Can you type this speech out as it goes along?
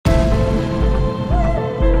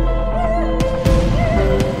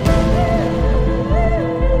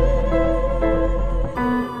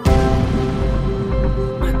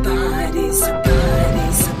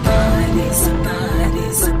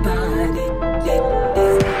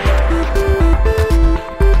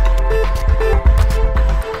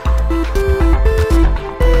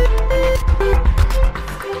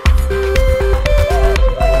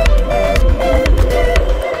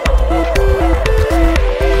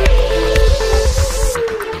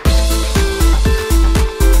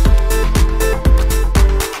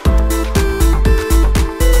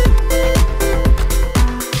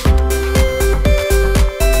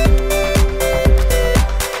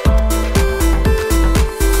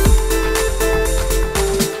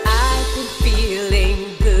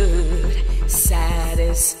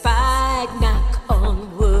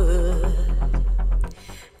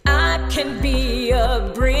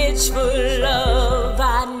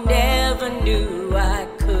knew I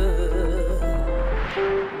could.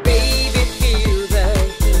 Baby, feel the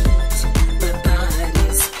heat. My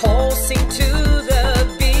body's pulsing to the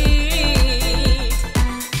beat.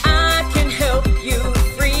 I can help you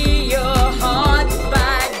free your heart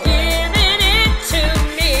by giving it to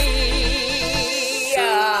me.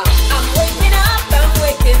 I'm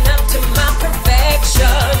waking up to my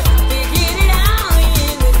perfection. Figured it out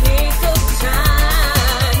in the nick of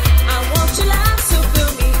time. I want your love, so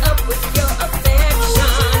fill me up with your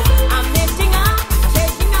affection. I'm lifting up,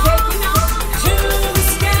 taking on to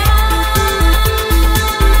the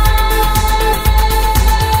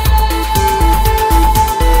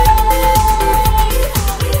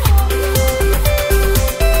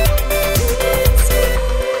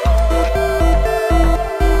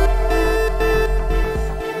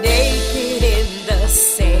naked in the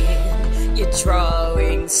sand, you're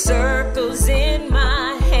drawing circles in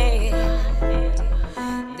my hand.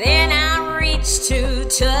 Then I reach to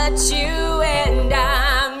touch you and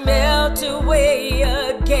I melt away